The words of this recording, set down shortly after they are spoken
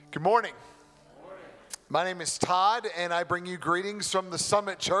Good morning. My name is Todd, and I bring you greetings from the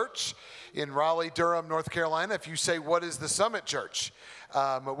Summit Church in Raleigh, Durham, North Carolina. If you say, what is the Summit Church?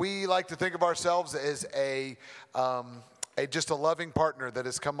 We like to think of ourselves as just a loving partner that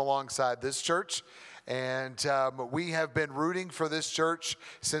has come alongside this church. And we have been rooting for this church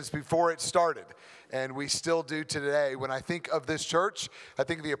since before it started. And we still do today. When I think of this church, I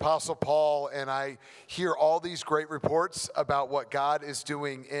think of the Apostle Paul, and I hear all these great reports about what God is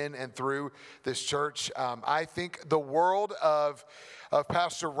doing in and through this church. I think the world of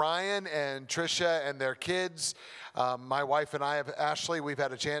Pastor Ryan and Tricia and their kids. My wife and I, Ashley, we've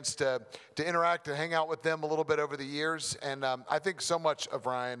had a chance to interact and hang out with them a little bit over the years. And I think so much of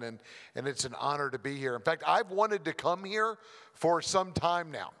Ryan, and it's an honor to be here. In fact, I've wanted to come here for some time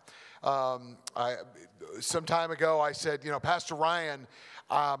now. Some time ago, I said, Pastor Ryan,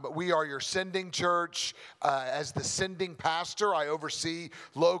 we are your sending church. As the sending pastor, I oversee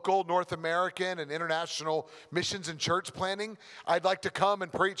local, North American, and international missions and church planning. I'd like to come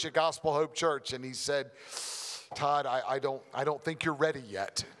and preach at Gospel Hope Church. And he said, Todd, I don't think you're ready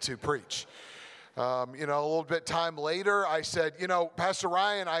yet to preach. A little bit time later, I said, Pastor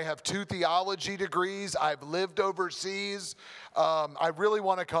Ryan, I have 2 theology degrees. I've lived overseas. I really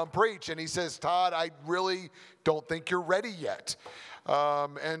want to come preach. And he says, Todd, I really don't think you're ready yet. Now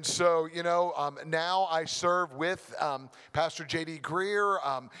I serve with Pastor J.D. Greer.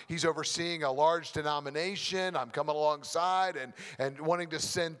 He's overseeing a large denomination. I'm coming alongside and wanting to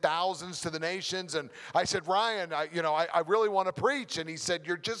send thousands to the nations. And I said, Ryan, I really want to preach. And he said,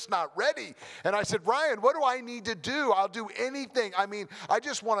 you're just not ready. And I said, Ryan, what do I need to do? I'll do anything. I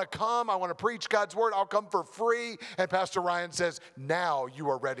just want to come. I want to preach God's word. I'll come for free. And Pastor Ryan says, now you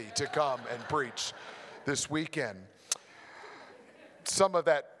are ready to come and preach this weekend. Some of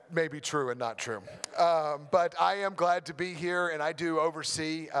that may be true and not true. But I am glad to be here, and I do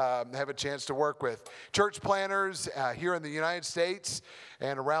oversee, have a chance to work with church planners here in the United States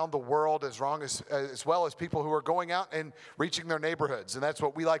and around the world, as well as people who are going out and reaching their neighborhoods. And that's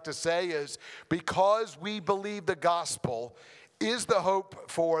what we like to say is, because we believe the gospel is the hope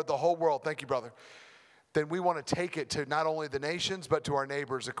for the whole world, thank you, brother, then we want to take it to not only the nations, but to our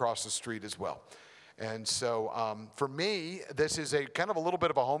neighbors across the street as well. And so for me, this is a kind of a little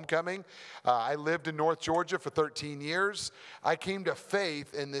bit of a homecoming. I lived in North Georgia for 13 years. I came to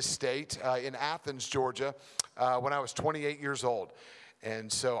faith in this state, in Athens, Georgia, when I was 28 years old.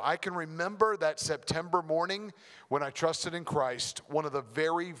 And so I can remember that September morning when I trusted in Christ. One of the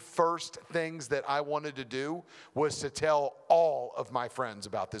very first things that I wanted to do was to tell all of my friends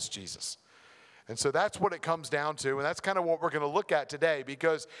about this Jesus. And so that's what it comes down to, and that's kind of what we're going to look at today,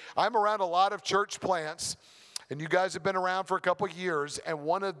 because I'm around a lot of church plants, and you guys have been around for a couple of years, and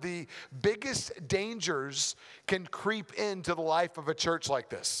one of the biggest dangers can creep into the life of a church like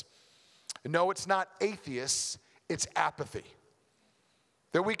this. No, it's not atheists, it's apathy.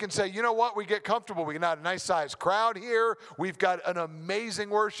 That we can say, you know what, we get comfortable. We got a nice sized crowd here. We've got an amazing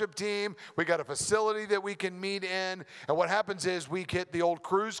worship team. We got a facility that we can meet in. And what happens is we get the old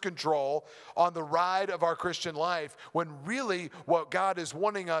cruise control on the ride of our Christian life, when really what God is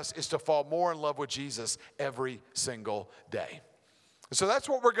wanting us is to fall more in love with Jesus every single day. So that's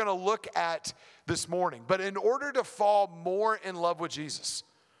what we're going to look at this morning. But in order to fall more in love with Jesus,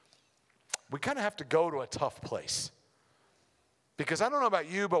 we kind of have to go to a tough place. Because I don't know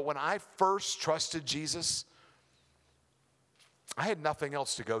about you, but when I first trusted Jesus, I had nothing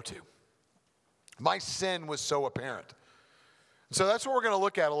else to go to. My sin was so apparent. So that's what we're going to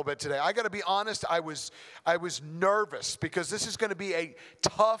look at a little bit today. I got to be honest, I was nervous because this is going to be a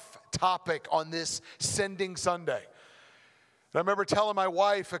tough topic on this Sending Sunday. And I remember telling my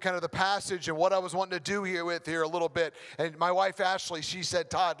wife kind of the passage and what I was wanting to do here a little bit. And my wife, Ashley, she said,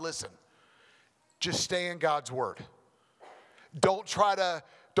 Todd, listen, just stay in God's word. Don't try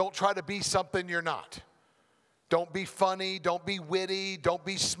to be something you're not. Don't be funny. Don't be witty. Don't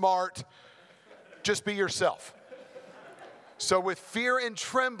be smart. Just be yourself. So with fear and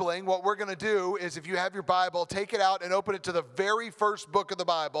trembling, what we're going to do is, if you have your Bible, take it out and open it to the very first book of the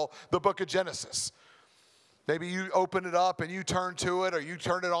Bible, the book of Genesis. Maybe you open it up and you turn to it, or you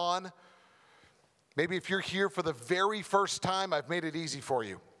turn it on. Maybe if you're here for the very first time, I've made it easy for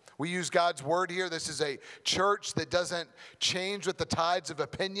you. We use God's word here. This is a church that doesn't change with the tides of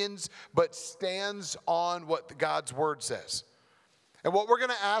opinions, but stands on what God's word says. And what we're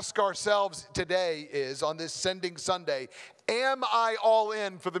going to ask ourselves today is, on this Sending Sunday, am I all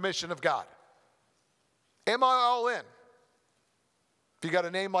in for the mission of God? Am I all in? If you got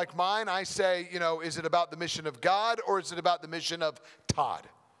a name like mine, I say, is it about the mission of God, or is it about the mission of Todd?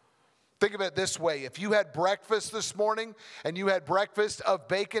 Think of it this way. If you had breakfast this morning and you had breakfast of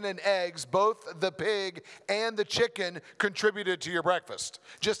bacon and eggs, both the pig and the chicken contributed to your breakfast,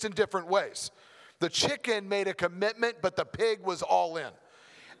 just in different ways. The chicken made a commitment, but the pig was all in.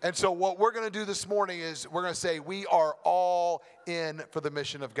 And so what we're going to do this morning is we're going to say we are all in for the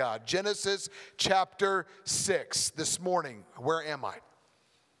mission of God. Genesis chapter 6 this morning. Where am I?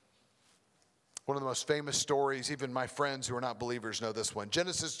 One of the most famous stories, even my friends who are not believers know this one.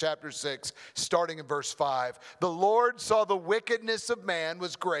 Genesis chapter 6, starting in verse 5. The Lord saw the wickedness of man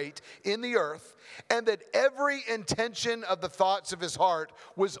was great in the earth, and that every intention of the thoughts of his heart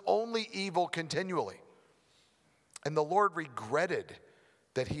was only evil continually. And the Lord regretted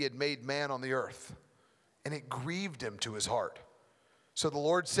that he had made man on the earth, and it grieved him to his heart. So the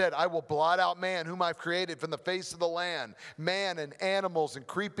Lord said, I will blot out man whom I've created from the face of the land, man and animals and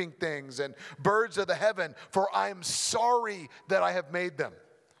creeping things and birds of the heaven, for I am sorry that I have made them.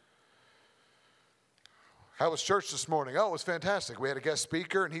 How was church this morning? Oh, it was fantastic. We had a guest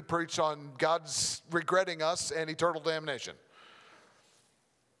speaker, and he preached on God's regretting us and eternal damnation.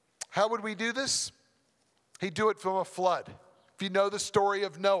 How would we do this? He'd do it from a flood. If you know the story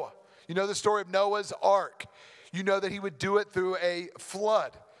of Noah, you know the story of Noah's ark, you know that he would do it through a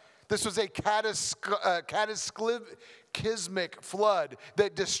flood. This was a cataclysmic flood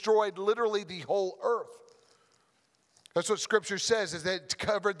that destroyed literally the whole earth. That's what Scripture says, is that it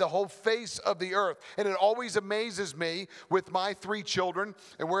covered the whole face of the earth. And it always amazes me with my 3 children,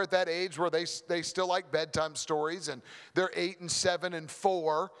 and we're at that age where they still like bedtime stories, and they're 8 and 7 and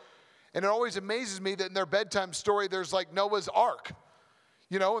 4. And it always amazes me that in their bedtime story, there's like Noah's Ark.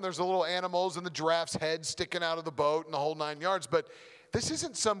 You know, and there's the little animals and the giraffe's head sticking out of the boat and the whole 9 yards. But this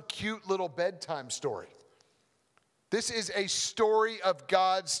isn't some cute little bedtime story. This is a story of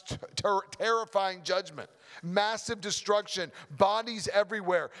God's terrifying judgment, massive destruction, bodies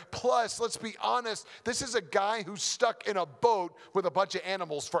everywhere. Plus, let's be honest, this is a guy who's stuck in a boat with a bunch of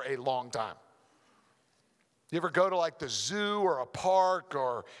animals for a long time. You ever go to like the zoo or a park,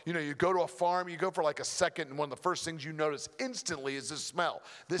 or, you know, you go to a farm, you go for like a second, and one of the first things you notice instantly is the smell.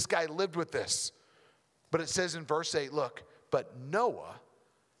 This guy lived with this. But it says in verse 8, look, but Noah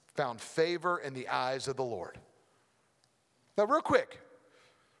found favor in the eyes of the Lord. Now, real quick,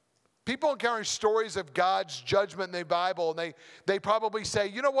 people encounter stories of God's judgment in the Bible, and they probably say,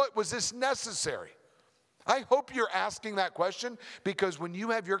 you know what, was this necessary? I hope you're asking that question, because when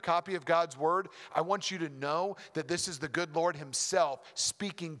you have your copy of God's word, I want you to know that this is the good Lord himself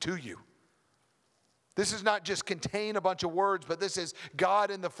speaking to you. This is not just contain a bunch of words, but this is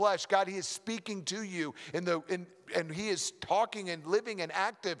God in the flesh. God, he is speaking to you and he is talking and living and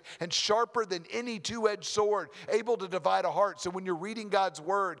active and sharper than any two-edged sword, able to divide a heart. So when you're reading God's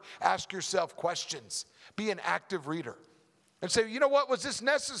word, ask yourself questions. Be an active reader. And say, you know what, was this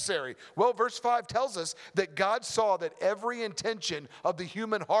necessary? Well, verse 5 tells us that God saw that every intention of the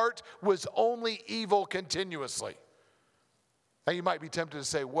human heart was only evil continuously. Now, you might be tempted to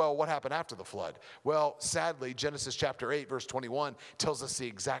say, well, what happened after the flood? Well, sadly, Genesis chapter 8, verse 21 tells us the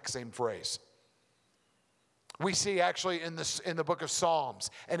exact same phrase. We see actually in the book of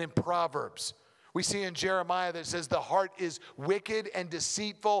Psalms and in Proverbs. We see in Jeremiah that it says the heart is wicked and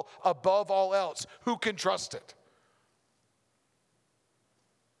deceitful above all else. Who can trust it?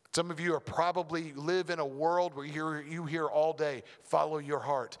 Some of you are probably live in a world where you hear all day, follow your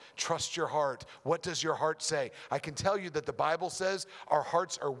heart, trust your heart. What does your heart say? I can tell you that the Bible says our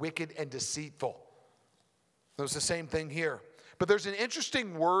hearts are wicked and deceitful. It was the same thing here. But there's an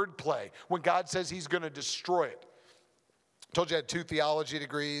interesting word play when God says he's going to destroy it. I told you I had 2 theology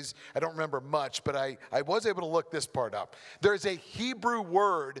degrees. I don't remember much, but I was able to look this part up. There's a Hebrew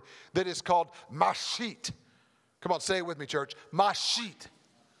word that is called mashit. Come on, say it with me, church. Mashit.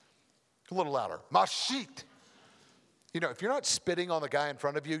 A little louder. Mashit. You know, if you're not spitting on the guy in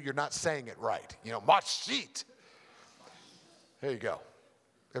front of you, you're not saying it right. You know, mashit. There you go.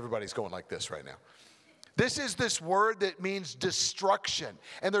 Everybody's going like this right now. This is this word that means destruction.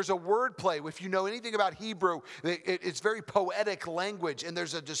 And there's a word play. If you know anything about Hebrew, it's very poetic language. And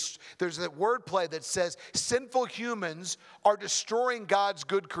there's a word play that says sinful humans are destroying God's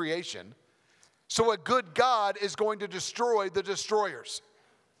good creation. So a good God is going to destroy the destroyers.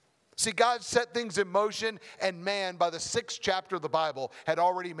 See, God set things in motion, and man, by the 6th chapter of the Bible, had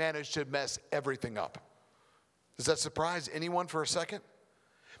already managed to mess everything up. Does that surprise anyone for a second?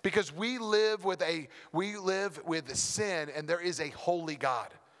 Because we live with sin, and there is a holy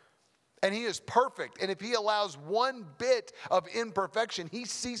God. And he is perfect. And if he allows one bit of imperfection, he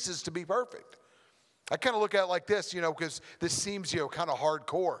ceases to be perfect. I kind of look at it like this, because this seems, kind of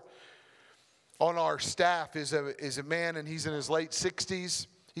hardcore. On our staff is a man, and he's in his late 60s.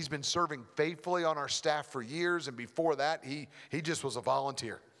 He's been serving faithfully on our staff for years, and before that, he just was a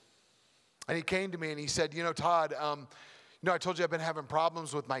volunteer. And he came to me and he said, Todd, I told you I've been having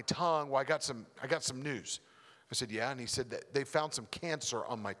problems with my tongue. Well, I got some news. I said, yeah. And he said that they found some cancer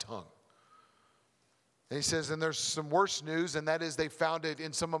on my tongue. And he says, and there's some worse news, and that is they found it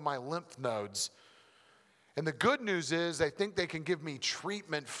in some of my lymph nodes. And the good news is they think they can give me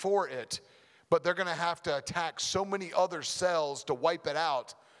treatment for it, but they're going to have to attack so many other cells to wipe it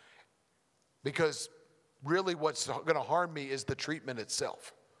out, because really what's going to harm me is the treatment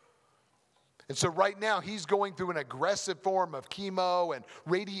itself. And so right now he's going through an aggressive form of chemo and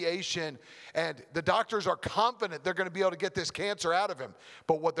radiation, and the doctors are confident they're going to be able to get this cancer out of him.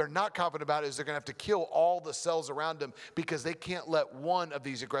 But what they're not confident about is they're going to have to kill all the cells around him, because they can't let one of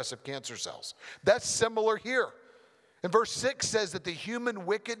these aggressive cancer cells. That's similar here. And verse 6 says that the human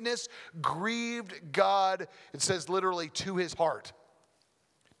wickedness grieved God, it says literally, to his heart.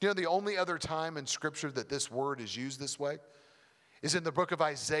 The only other time in Scripture that this word is used this way is in the book of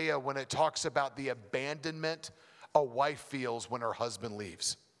Isaiah, when it talks about the abandonment a wife feels when her husband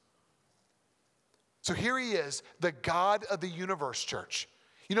leaves. So here he is, the God of the universe, church.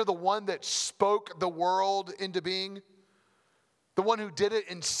 The one that spoke the world into being. The one who did it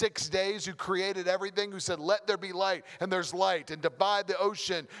in 6 days, who created everything, who said, let there be light, and there's light, and divide the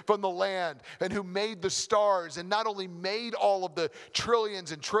ocean from the land, and who made the stars, and not only made all of the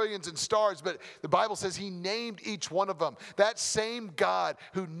trillions and trillions and stars, but the Bible says he named each one of them. That same God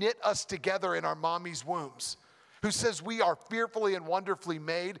who knit us together in our mommy's wombs, who says we are fearfully and wonderfully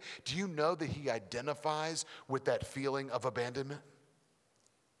made. Do you know that he identifies with that feeling of abandonment?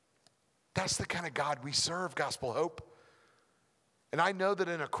 That's the kind of God we serve, Gospel Hope. And I know that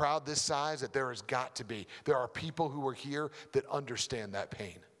in a crowd this size that there are people who are here that understand that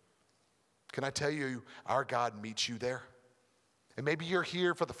pain. Can I tell you, our God meets you there? And maybe you're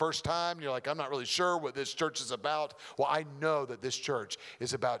here for the first time and you're like, I'm not really sure what this church is about. Well, I know that this church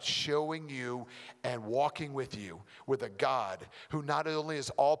is about showing you and walking with you with a God who not only is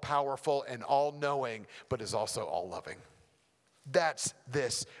all powerful and all knowing, but is also all loving. That's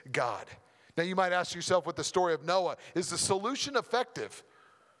this God. Now, you might ask yourself with the story of Noah, is the solution effective?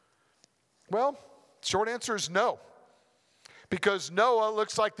 Well, short answer is no. Because Noah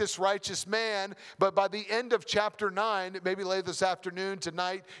looks like this righteous man, but by the end of chapter 9, maybe later this afternoon,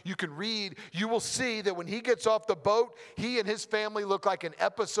 tonight, you can read, you will see that when he gets off the boat, he and his family look like an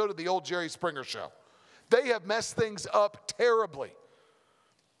episode of the old Jerry Springer show. They have messed things up terribly.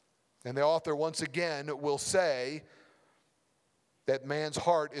 And the author, once again, will say that man's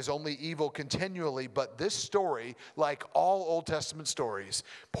heart is only evil continually, but this story, like all Old Testament stories,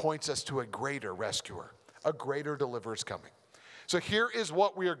 points us to a greater rescuer, a greater deliverer is coming. So here is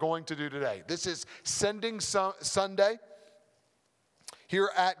what we are going to do today. This is Sending Sunday here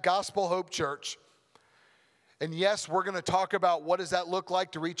at Gospel Hope Church. And yes, we're going to talk about what does that look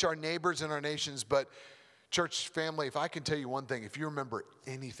like to reach our neighbors and our nations, but church family, if I can tell you one thing, if you remember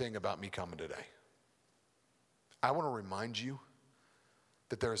anything about me coming today, I want to remind you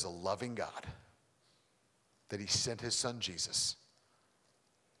that there is a loving God, that he sent his son Jesus,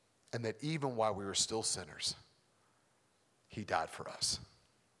 and that even while we were still sinners, he died for us.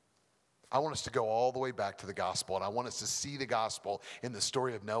 I want us to go all the way back to the gospel, and I want us to see the gospel in the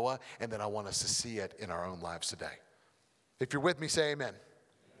story of Noah, and then I want us to see it in our own lives today. If you're with me, say amen.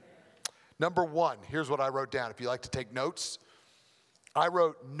 Number one, here's what I wrote down. If you like to take notes, I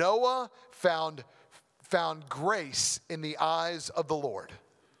wrote, Noah found grace in the eyes of the Lord.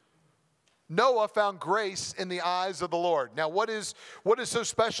 Noah found grace in the eyes of the Lord. Now, what is so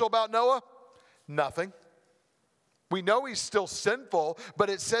special about Noah? Nothing. We know he's still sinful, but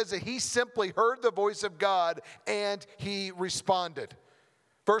it says that he simply heard the voice of God and he responded.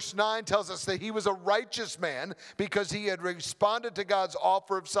 Verse 9 tells us that he was a righteous man because he had responded to God's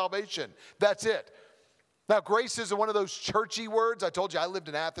offer of salvation. That's it. Now, grace isn't one of those churchy words. I told you I lived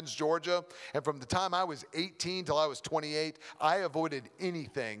in Athens, Georgia, and from the time I was 18 till I was 28, I avoided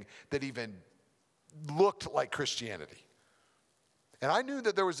anything that even looked like Christianity. And I knew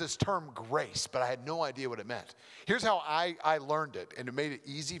that there was this term grace, but I had no idea what it meant. Here's how I learned it, and it made it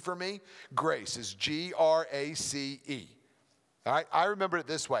easy for me. Grace is Grace. All right, I remember it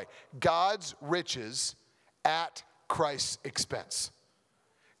this way. God's riches at Christ's expense.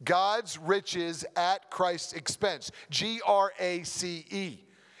 God's riches at Christ's expense. Grace.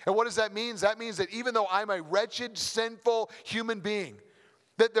 And what does that mean? That means that even though I'm a wretched, sinful human being,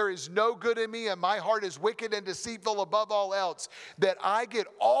 that there is no good in me and my heart is wicked and deceitful above all else, that I get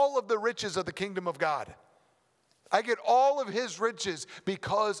all of the riches of the kingdom of God. I get all of his riches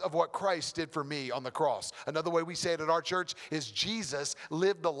because of what Christ did for me on the cross. Another way we say it at our church is Jesus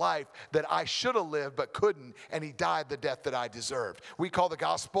lived the life that I should have lived but couldn't, and he died the death that I deserved. We call the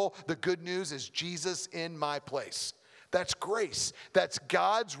gospel, the good news is Jesus in my place. That's grace. That's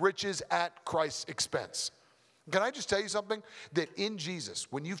God's riches at Christ's expense. Can I just tell you something? That in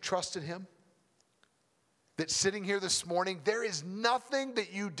Jesus, when you've trusted him, that sitting here this morning, there is nothing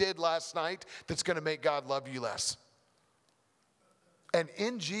that you did last night that's going to make God love you less. And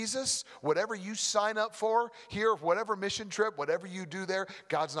in Jesus, whatever you sign up for here, whatever mission trip, whatever you do there,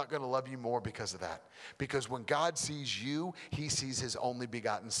 God's not going to love you more because of that. Because when God sees you, he sees his only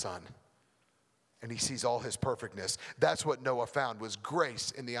begotten son. And he sees all his perfectness. That's what Noah found, was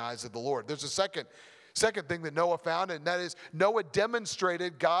grace in the eyes of the Lord. There's a second thing that Noah found, and that is Noah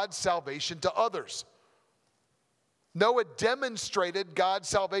demonstrated God's salvation to others. Noah demonstrated God's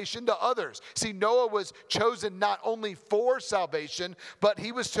salvation to others. See, Noah was chosen not only for salvation, but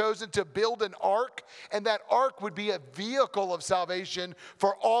he was chosen to build an ark, and that ark would be a vehicle of salvation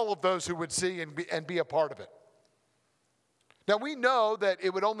for all of those who would see and be a part of it. Now, we know that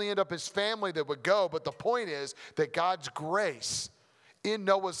it would only end up his family that would go, but the point is that God's grace in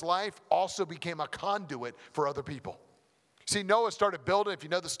Noah's life also became a conduit for other people. See, Noah started building, if you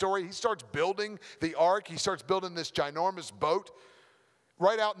know the story, he starts building the ark. He starts building this ginormous boat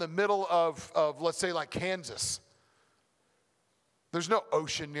right out in the middle of let's say, like Kansas. There's no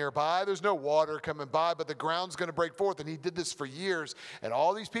ocean nearby. There's no water coming by, but the ground's going to break forth. And he did this for years. And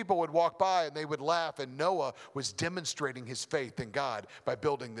all these people would walk by and they would laugh. And Noah was demonstrating his faith in God by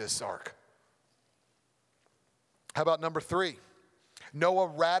building this ark. How about number 3? Noah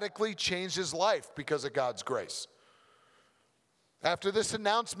radically changed his life because of God's grace. After this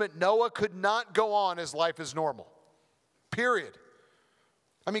announcement, Noah could not go on as life as normal. Period.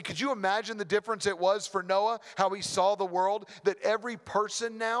 I mean, could you imagine the difference it was for Noah, how he saw the world? That every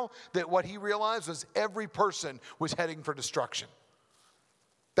person now, that what he realized was every person was heading for destruction.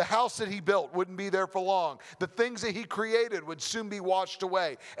 The house that he built wouldn't be there for long. The things that he created would soon be washed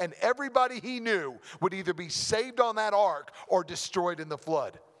away. And everybody he knew would either be saved on that ark or destroyed in the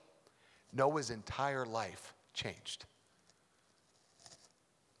flood. Noah's entire life changed.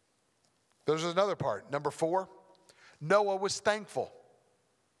 There's another part. Number 4, Noah was thankful.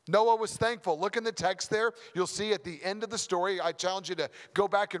 Noah was thankful. Look in the text there. You'll see at the end of the story, I challenge you to go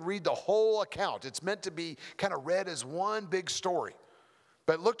back and read the whole account. It's meant to be kind of read as one big story.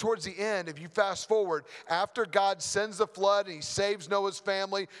 But look towards the end, if you fast forward, after God sends the flood and he saves Noah's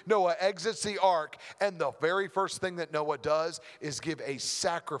family, Noah exits the ark, and the very first thing that Noah does is give a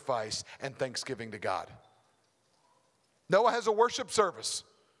sacrifice and thanksgiving to God. Noah has a worship service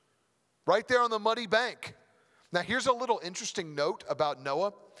right there on the muddy bank. Now, here's a little interesting note about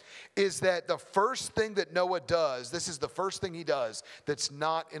Noah, is that the first thing that Noah does, this is the first thing he does that's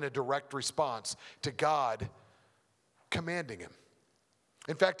not in a direct response to God commanding him.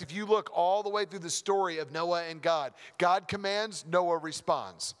 In fact, if you look all the way through the story of Noah and God, God commands, Noah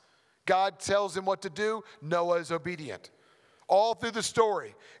responds. God tells him what to do, Noah is obedient. All through the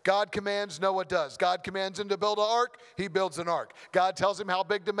story, God commands, Noah does. God commands him to build an ark, he builds an ark. God tells him how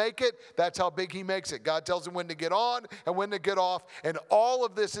big to make it, that's how big he makes it. God tells him when to get on and when to get off, and all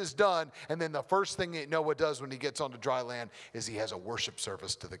of this is done. And then the first thing that Noah does when he gets onto dry land is he has a worship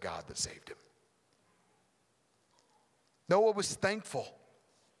service to the God that saved him. Noah was thankful.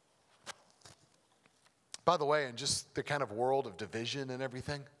 By the way, in just the kind of world of division and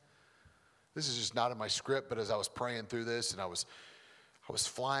everything, this is just not in my script, but as I was praying through this and I was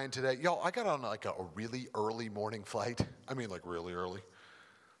flying today, y'all, I got on like a really early morning flight. I mean, like really early.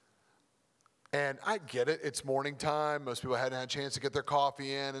 And I get it, it's morning time. Most people hadn't had a chance to get their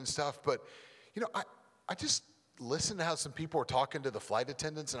coffee in and stuff. But, you know, I just listened to how some people were talking to the flight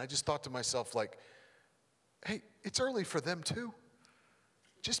attendants, and I just thought to myself, like, hey, it's early for them too.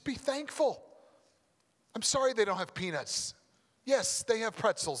 Just be thankful. I'm sorry they don't have peanuts. Yes, they have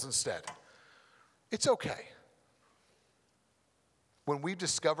pretzels instead. It's okay. When we've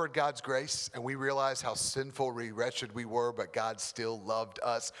discovered God's grace and we realize how sinful, wretched we were, but God still loved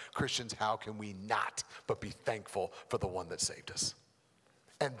us, Christians, how can we not but be thankful for the one that saved us?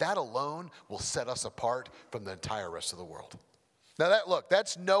 And that alone will set us apart from the entire rest of the world. Now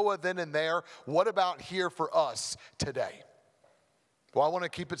that's Noah then and there. What about here for us today? Well, I want to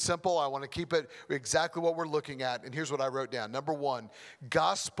keep it simple. I want to keep it exactly what we're looking at. And here's what I wrote down. Number 1,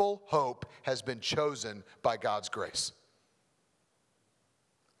 gospel hope has been chosen by God's grace.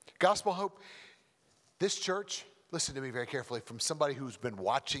 Gospel hope, this church, listen to me very carefully, from somebody who's been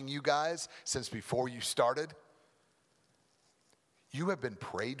watching you guys since before you started, you have been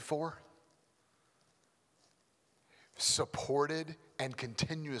prayed for. supported, and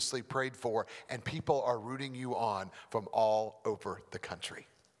continuously prayed for, and people are rooting you on from all over the country.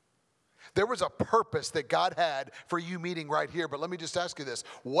 There was a purpose that God had for you meeting right here, but let me just ask you this.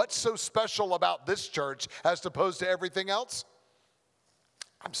 What's so special about this church as opposed to everything else?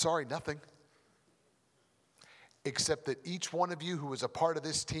 I'm sorry, nothing. Except that each one of you who was a part of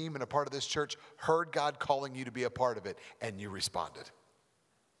this team and a part of this church heard God calling you to be a part of it, and you responded.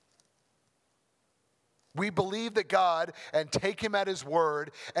 We believe that God and take him at his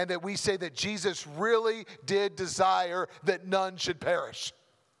word, and that we say that Jesus really did desire that none should perish.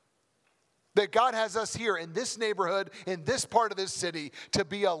 That God has us here in this neighborhood, in this part of this city, to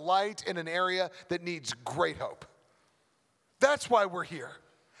be a light in an area that needs great hope. That's why we're here.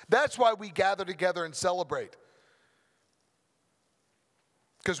 That's why we gather together and celebrate.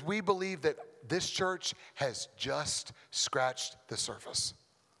 Because we believe that this church has just scratched the surface.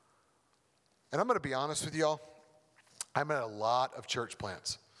 And I'm going to be honest with y'all. I'm at a lot of church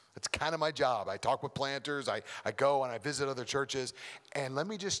plants. It's kind of my job. I talk with planters. I go and I visit other churches. And let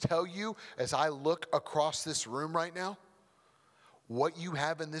me just tell you, as I look across this room right now, what you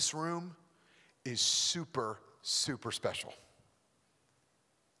have in this room is super, super special.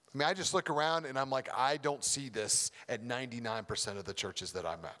 I mean, I just look around and I'm like, I don't see this at 99% of the churches that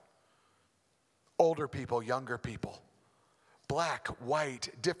I'm at. Older people, younger people. Black, white,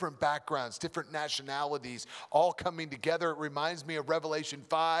 different backgrounds, different nationalities, all coming together. It reminds me of Revelation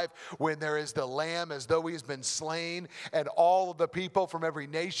 5 when there is the Lamb as though he has been slain, and all of the people from every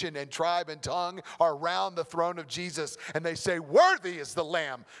nation and tribe and tongue are around the throne of Jesus. And they say, worthy is the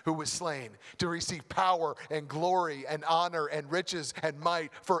Lamb who was slain to receive power and glory and honor and riches and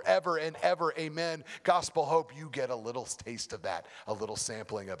might forever and ever. Amen. Gospel Hope, you get a little taste of that, a little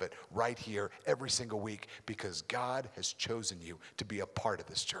sampling of it right here every single week, because God has chosen you to be a part of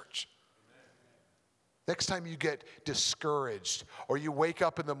this church. Next time you get discouraged, or you wake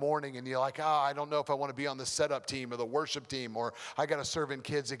up in the morning and you're like, I don't know if I want to be on the setup team or the worship team, or I got to serve in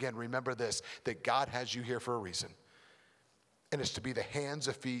kids again. Remember this, that God has you here for a reason. And it's to be the hands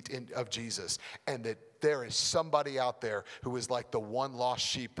and feet of Jesus. And that there is somebody out there who is like the one lost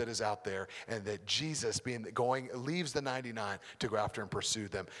sheep that is out there. And that Jesus leaves the 99 to go after and pursue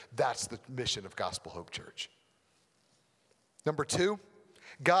them. That's the mission of Gospel Hope Church. Number 2,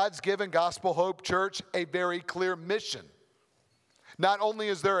 God's given Gospel Hope Church a very clear mission. Not only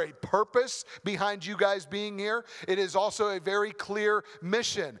is there a purpose behind you guys being here, it is also a very clear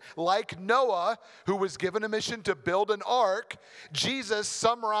mission. Like Noah, who was given a mission to build an ark, Jesus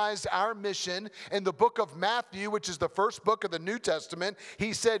summarized our mission in the book of Matthew, which is the first book of the New Testament.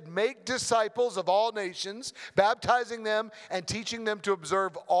 He said, make disciples of all nations, baptizing them and teaching them to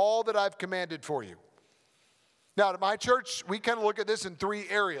observe all that I've commanded for you. Now, at my church, we kind of look at this in 3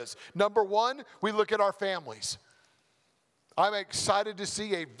 areas. Number 1, we look at our families. I'm excited to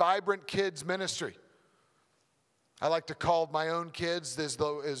see a vibrant kids ministry. I like to call my own kids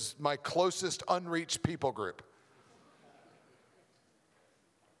as my closest unreached people group.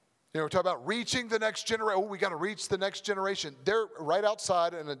 You know, we're talking about reaching the next generation. Oh, we got to reach the next generation. They're right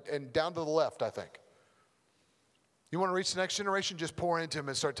outside and down to the left, I think. You want to reach the next generation? Just pour into them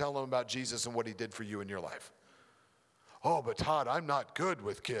and start telling them about Jesus and what he did for you in your life. Oh, but Todd, I'm not good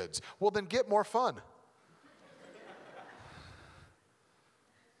with kids. Well, then get more fun.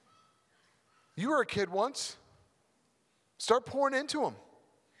 You were a kid once. Start pouring into them.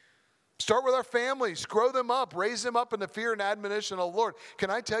 Start with our families. Grow them up. Raise them up in the fear and admonition of the Lord. Can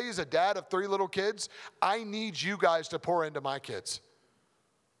I tell you, as a dad of 3 little kids, I need you guys to pour into my kids.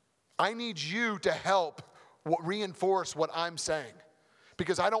 I need you to help reinforce what I'm saying.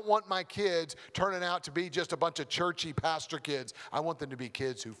 Because I don't want my kids turning out to be just a bunch of churchy pastor kids. I want them to be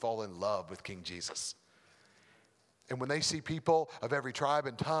kids who fall in love with King Jesus. And when they see people of every tribe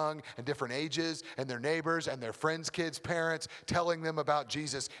and tongue and different ages and their neighbors and their friends' kids, parents, telling them about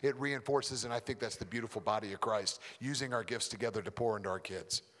Jesus, it reinforces, and I think that's the beautiful body of Christ, using our gifts together to pour into our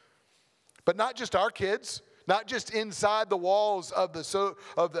kids. But not just our kids, not just inside the walls of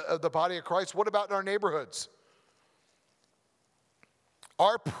the body of Christ. What about in our neighborhoods?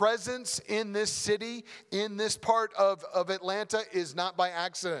 Our presence in this city, in this part of Atlanta, is not by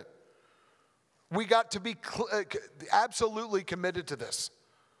accident. We got to be absolutely committed to this.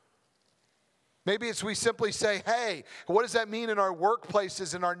 Maybe it's we simply say, hey, what does that mean in our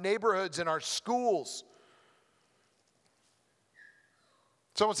workplaces, in our neighborhoods, in our schools?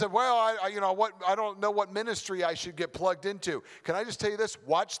 Someone said, well, I don't know what ministry I should get plugged into. Can I just tell you this?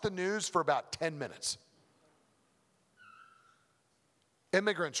 Watch the news for about 10 minutes.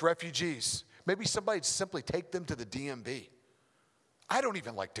 Immigrants, refugees. Maybe somebody simply take them to the DMV. I don't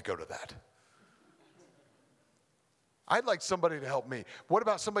even like to go to that. I'd like somebody to help me. What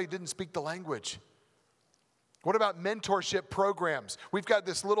about somebody who didn't speak the language? What about mentorship programs? We've got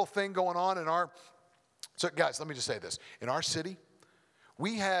this little thing going on in our, so guys, let me just say this. In our city,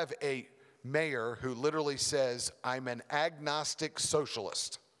 we have a mayor who literally says, I'm an agnostic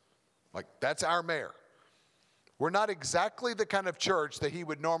socialist. Like, that's our mayor. We're not exactly the kind of church that he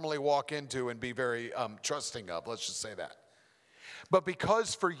would normally walk into and be very trusting of. Let's just say that. But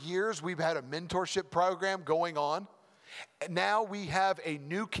because for years we've had a mentorship program going on, now we have a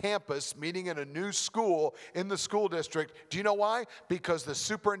new campus meeting in a new school in the school district. Do you know why? Because the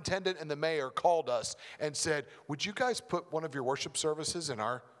superintendent and the mayor called us and said, would you guys put one of your worship services in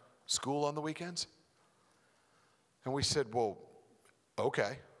our school on the weekends? And we said, well,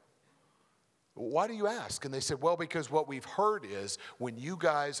 okay. Why do you ask? And they said, well, because what we've heard is when you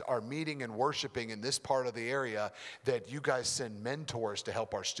guys are meeting and worshiping in this part of the area, that you guys send mentors to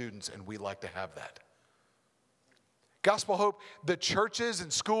help our students, and we like to have that. Gospel Hope, the churches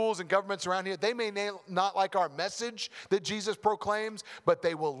and schools and governments around here, they may not like our message that Jesus proclaims, but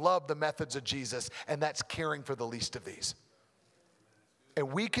they will love the methods of Jesus, and that's caring for the least of these.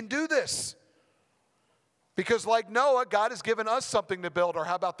 And we can do this. Because like Noah, God has given us something to build, or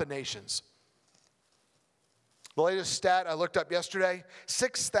how about the nations? The latest stat I looked up yesterday,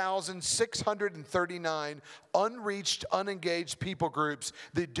 6,639 unreached, unengaged people groups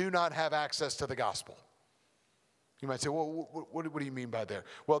that do not have access to the gospel. You might say, well, what do you mean by there?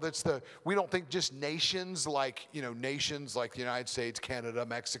 Well, we don't think just nations like the United States, Canada,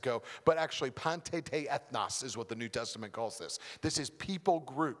 Mexico, but actually pantete ethnos is what the New Testament calls this. This is people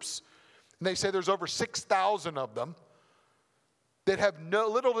groups. And they say there's over 6,000 of them that have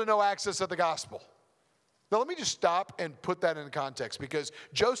little to no access to the gospel. Now, let me just stop and put that in context, because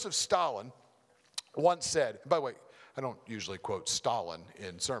Joseph Stalin once said, by the way, I don't usually quote Stalin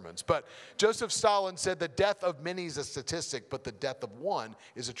in sermons, but Joseph Stalin said the death of many is a statistic, but the death of one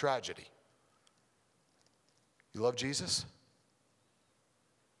is a tragedy. You love Jesus?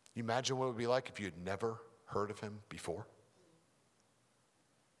 You imagine what it would be like if you had never heard of him before?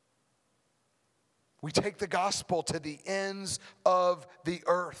 We take the gospel to the ends of the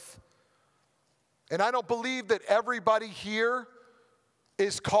earth. And I don't believe that everybody here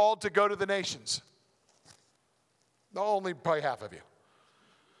is called to go to the nations. Only probably half of you.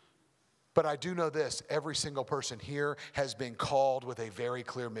 But I do know this, every single person here has been called with a very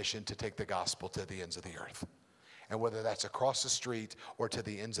clear mission to take the gospel to the ends of the earth. And whether that's across the street or to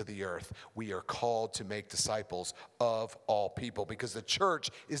the ends of the earth, we are called to make disciples of all people, because the church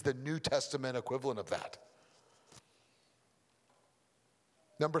is the New Testament equivalent of that.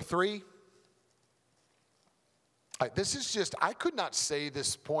 Number 3. This is just, I could not say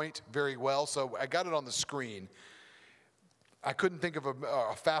this point very well, so I got it on the screen. I couldn't think of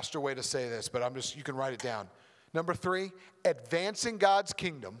a faster way to say this, but you can write it down. Number 3, advancing God's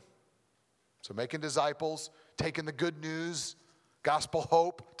kingdom. So making disciples, taking the good news, gospel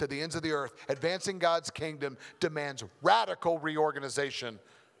hope to the ends of the earth. Advancing God's kingdom demands radical reorganization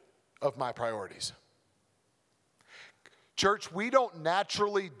of my priorities. Church, we don't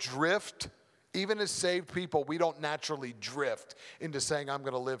naturally drift. Even as saved people, we don't naturally drift into saying, I'm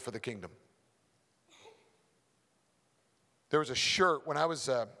going to live for the kingdom. There was a shirt when I was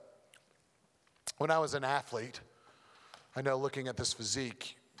an athlete. I know looking at this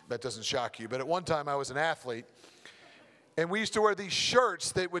physique, that doesn't shock you. But at one time, I was an athlete. And we used to wear these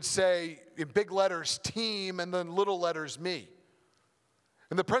shirts that would say, in big letters, team, and then little letters, me.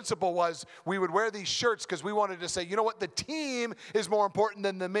 And the principle was we would wear these shirts because we wanted to say, you know what, the team is more important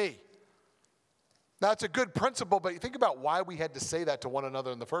than the me. Now, it's a good principle, but you think about why we had to say that to one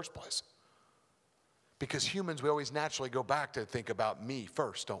another in the first place. Because humans, we always naturally go back to think about me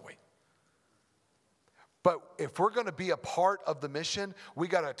first, don't we? But if we're going to be a part of the mission, we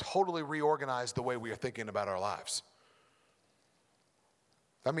got to totally reorganize the way we are thinking about our lives.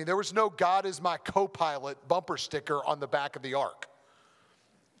 I mean, there was no God is my co-pilot bumper sticker on the back of the ark.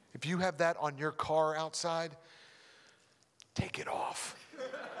 If you have that on your car outside, take it off.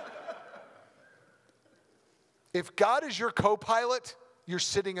 If God is your co-pilot, you're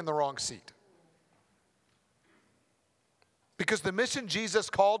sitting in the wrong seat. Because the mission Jesus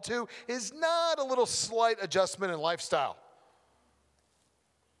called to is not a little slight adjustment in lifestyle.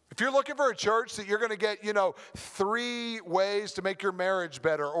 If you're looking for a church that you're going to get, 3 ways to make your marriage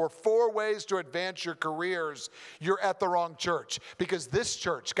better or 4 ways to advance your careers, you're at the wrong church. Because this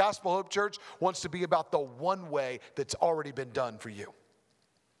church, Gospel Hope Church, wants to be about the one way that's already been done for you.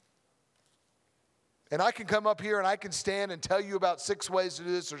 And I can come up here and I can stand and tell you about 6 ways to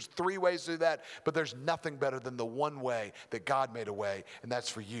do this, there's 3 ways to do that, but there's nothing better than the one way that God made a way, and that's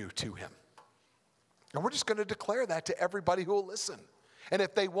for you to Him. And we're just going to declare that to everybody who will listen. And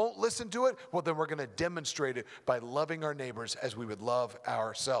if they won't listen to it, well, then we're going to demonstrate it by loving our neighbors as we would love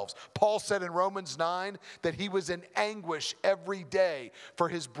ourselves. Paul said in Romans 9 that he was in anguish every day for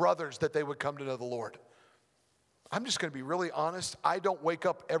his brothers that they would come to know the Lord. I'm just going to be really honest. I don't wake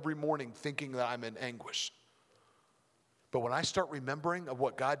up every morning thinking that I'm in anguish. But when I start remembering of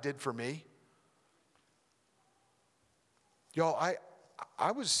what God did for me, y'all,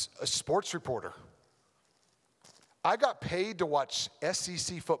 I was a sports reporter. I got paid to watch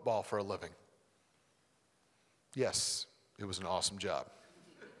SEC football for a living. Yes, it was an awesome job.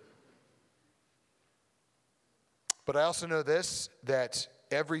 But I also know this, that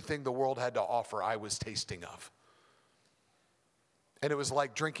everything the world had to offer, I was tasting of. And it was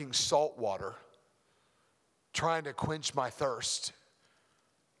like drinking salt water, trying to quench my thirst.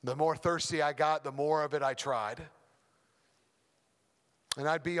 The more thirsty I got, the more of it I tried. And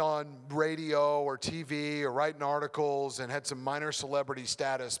I'd be on radio or TV or writing articles and had some minor celebrity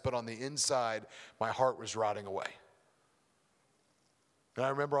status, but on the inside, my heart was rotting away. And I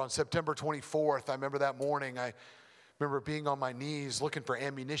remember on September 24th, I remember that morning, I remember being on my knees looking for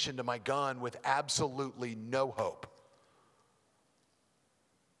ammunition to my gun with absolutely no hope.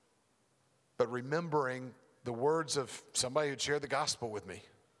 But remembering the words of somebody who shared the gospel with me.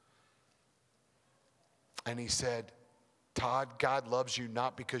 And he said, Todd, God loves you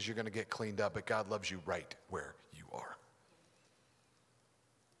not because you're going to get cleaned up, but God loves you right where you are.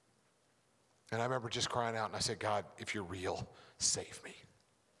 And I remember just crying out and I said, God, if you're real, save me.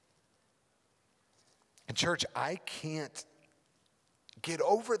 And church, I can't get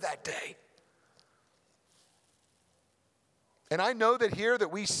over that day. And I know that here that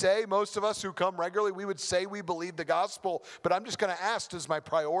we say, most of us who come regularly, we would say we believe the gospel, but I'm just going to ask, does my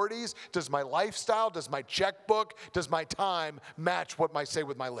priorities, does my lifestyle, does my checkbook, does my time match what I say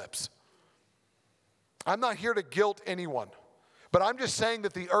with my lips? I'm not here to guilt anyone, but I'm just saying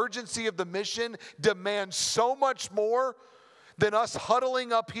that the urgency of the mission demands so much more than us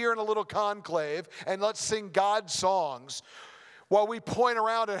huddling up here in a little conclave and let's sing God's songs while we point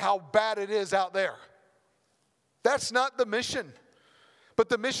around at how bad it is out there. That's not the mission. But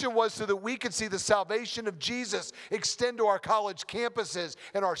the mission was so that we could see the salvation of Jesus extend to our college campuses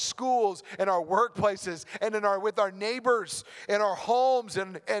and our schools and our workplaces and with our neighbors and our homes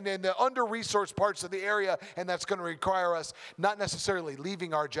and in the under-resourced parts of the area. And that's going to require us not necessarily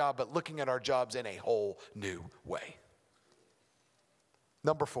leaving our job, but looking at our jobs in a whole new way.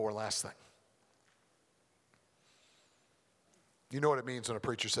 Number 4, last thing. You know what it means when a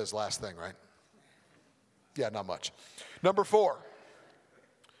preacher says last thing, right? Yeah, not much. Number 4,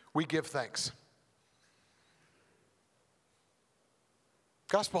 we give thanks.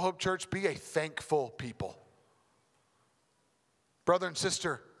 Gospel Hope Church, be a thankful people. Brother and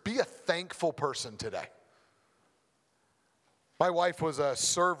sister, be a thankful person today. My wife was a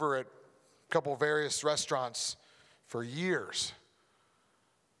server at a couple various restaurants for years.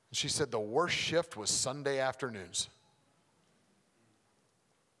 She said the worst shift was Sunday afternoons.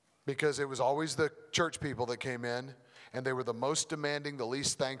 Because it was always the church people that came in, and they were the most demanding, the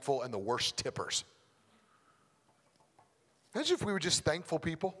least thankful, and the worst tippers. Imagine if we were just thankful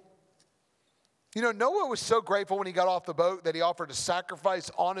people. You know, Noah was so grateful when he got off the boat that he offered a sacrifice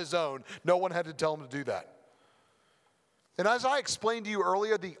on his own. No one had to tell him to do that. And as I explained to you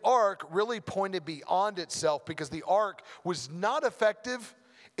earlier, the ark really pointed beyond itself because the ark was not effective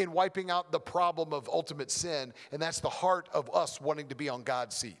in wiping out the problem of ultimate sin, and that's the heart of us wanting to be on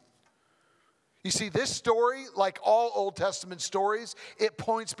God's seat. You see, this story, like all Old Testament stories, it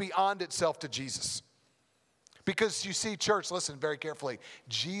points beyond itself to Jesus. Because you see, church, listen very carefully.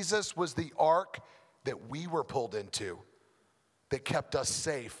 Jesus was the ark that we were pulled into that kept us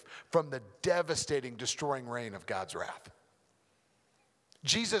safe from the devastating, destroying reign of God's wrath.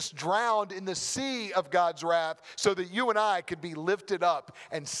 Jesus drowned in the sea of God's wrath so that you and I could be lifted up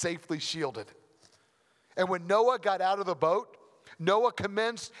and safely shielded. And when Noah got out of the boat, Noah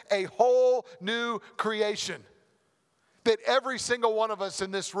commenced a whole new creation. That every single one of us in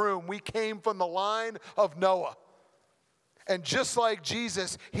this room, we came from the line of Noah. And just like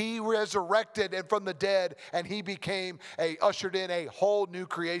Jesus, he resurrected and from the dead, and he ushered in a whole new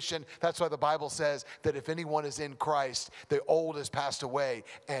creation. That's why the Bible says that if anyone is in Christ, the old has passed away,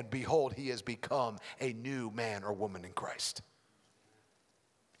 and behold, he has become a new man or woman in Christ.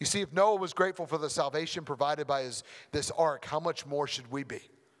 You see, if Noah was grateful for the salvation provided by this ark, how much more should we be?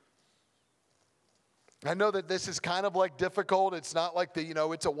 I know that this is kind of like difficult. It's not like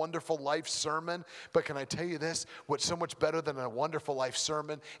it's a wonderful life sermon. But can I tell you this? What's so much better than a wonderful life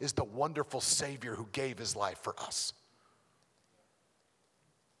sermon is the wonderful Savior who gave his life for us.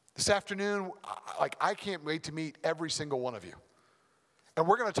 This afternoon, like, I can't wait to meet every single one of you. And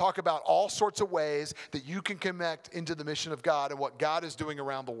we're going to talk about all sorts of ways that you can connect into the mission of God and what God is doing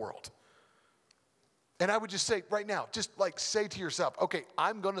around the world. And I would just say right now, just like say to yourself, okay,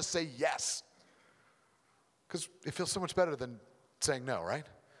 I'm going to say yes. Because it feels so much better than saying no, right?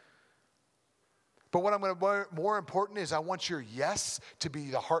 But what I'm going to, more important is I want your yes to be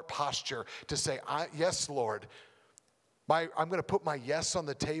the heart posture to say, yes, Lord. I'm going to put my yes on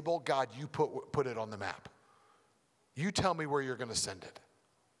the table. God, you put it on the map. You tell me where you're going to send it.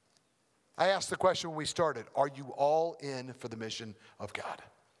 I asked the question when we started, are you all in for the mission of God?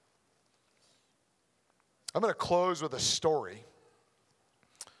 I'm going to close with a story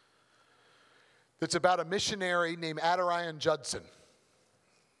that's about a missionary named Adoniram Judson.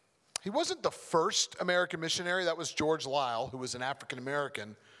 He wasn't the first American missionary. That was George Liele, who was an African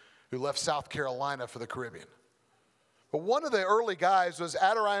American who left South Carolina for the Caribbean. But one of the early guys was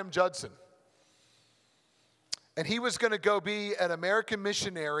Adoniram Judson. And he was going to go be an American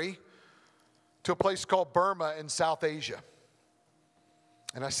missionary to a place called Burma in South Asia.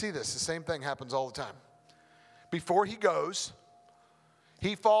 And I see this. The same thing happens all the time. Before he goes,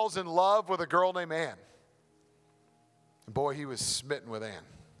 he falls in love with a girl named Anne. And boy, he was smitten with Anne.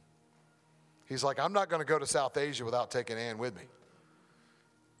 He's like, I'm not going to go to South Asia without taking Anne with me.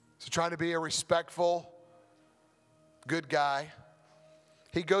 So trying to be a respectful, good guy,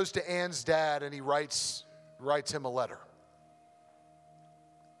 he goes to Anne's dad and he writes him a letter.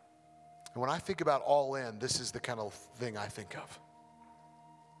 And when I think about all in, this is the kind of thing I think of.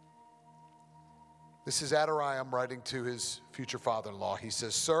 This is Adoniram writing to his future father-in-law. He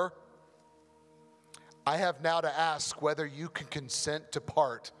says, Sir, I have now to ask whether you can consent to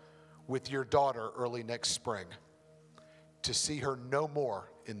part with your daughter early next spring to see her no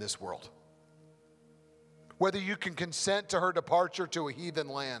more in this world. Whether you can consent to her departure to a heathen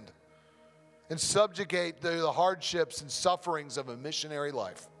land and subjugate the hardships and sufferings of a missionary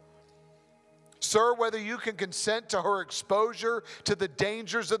life. Sir, whether you can consent to her exposure to the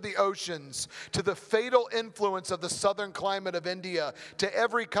dangers of the oceans, to the fatal influence of the southern climate of India, to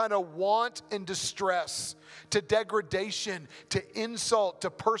every kind of want and distress, to degradation, to insult,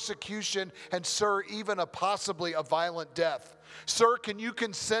 to persecution, and sir, even possibly a violent death. Sir, can you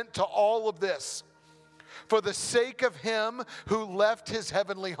consent to all of this for the sake of him who left his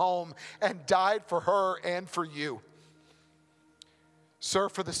heavenly home and died for her and for you? Sir,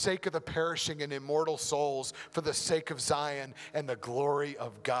 for the sake of the perishing and immortal souls, for the sake of Zion and the glory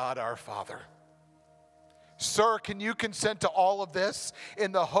of God our Father. Sir, can you consent to all of this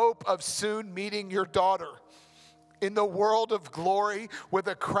in the hope of soon meeting your daughter in the world of glory with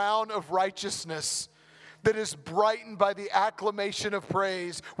a crown of righteousness that is brightened by the acclamation of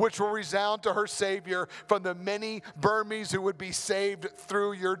praise, which will resound to her Savior from the many Burmese who would be saved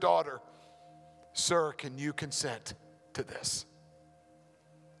through your daughter? Sir, can you consent to this?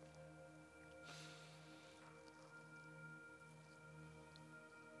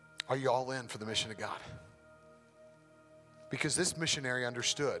 Are you all in for the mission of God? Because this missionary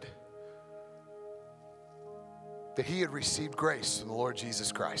understood that he had received grace from the Lord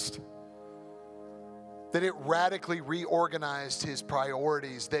Jesus Christ. That it radically reorganized his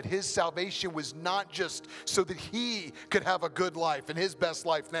priorities, that his salvation was not just so that he could have a good life and his best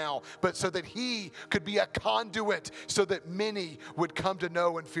life now, but so that he could be a conduit so that many would come to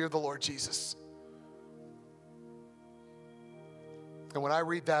know and fear the Lord Jesus. And when I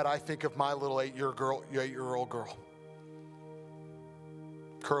read that, I think of my little 8-year-old girl.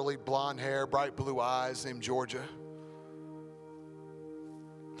 Curly blonde hair, bright blue eyes, named Georgia.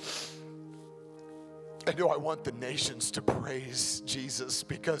 And do I want the nations to praise Jesus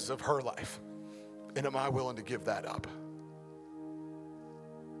because of her life? And am I willing to give that up?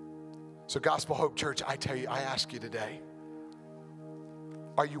 So Gospel Hope Church, I tell you, I ask you today,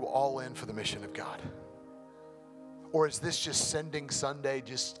 are you all in for the mission of God? Or is this just sending Sunday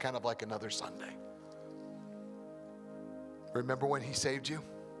just kind of like another Sunday? Remember when he saved you?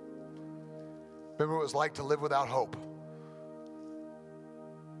 Remember what it was like to live without hope?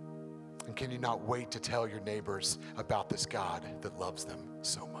 And can you not wait to tell your neighbors about this God that loves them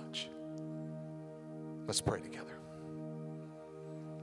so much? Let's pray together.